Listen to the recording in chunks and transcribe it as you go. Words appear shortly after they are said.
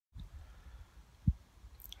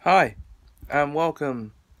Hi, and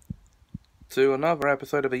welcome to another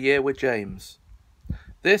episode of A Year with James.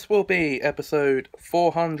 This will be episode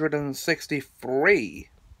 463.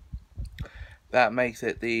 That makes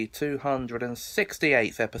it the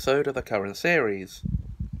 268th episode of the current series.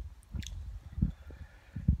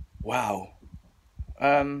 Wow.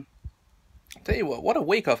 Tell you what a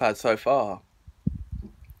week I've had so far.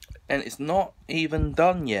 And it's not even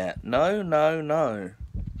done yet. No.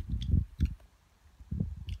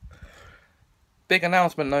 Big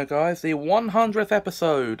announcement though, guys. The 100th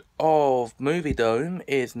episode of Movie Dome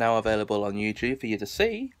is now available on YouTube for you to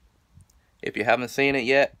see. If you haven't seen it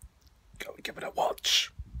yet, go and give it a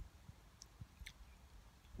watch.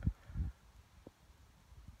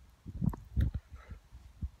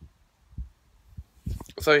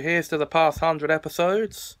 So here's to the past 100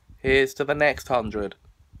 episodes. Here's to the next 100.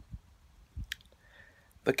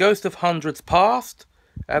 The ghost of hundreds past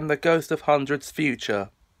and the ghost of hundreds future.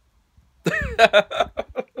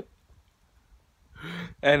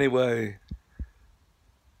 Anyway.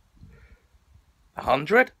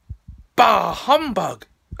 100? Bah, humbug!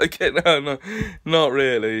 Okay, no, not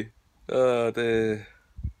really. Oh dear.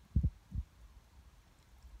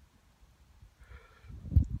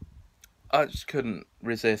 I just couldn't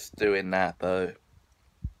resist doing that though.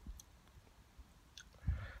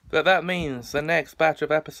 But that means the next batch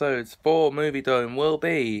of episodes for Movie Dome will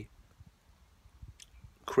be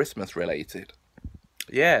Christmas related.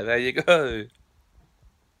 Yeah, there you go.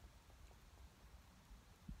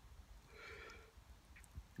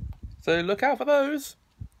 So look out for those.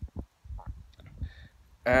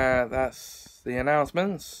 That's the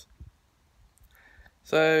announcements.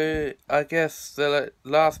 So I guess the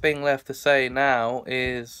last thing left to say now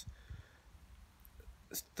is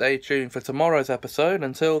stay tuned for tomorrow's episode.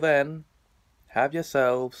 Until then, have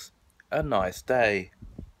yourselves a nice day.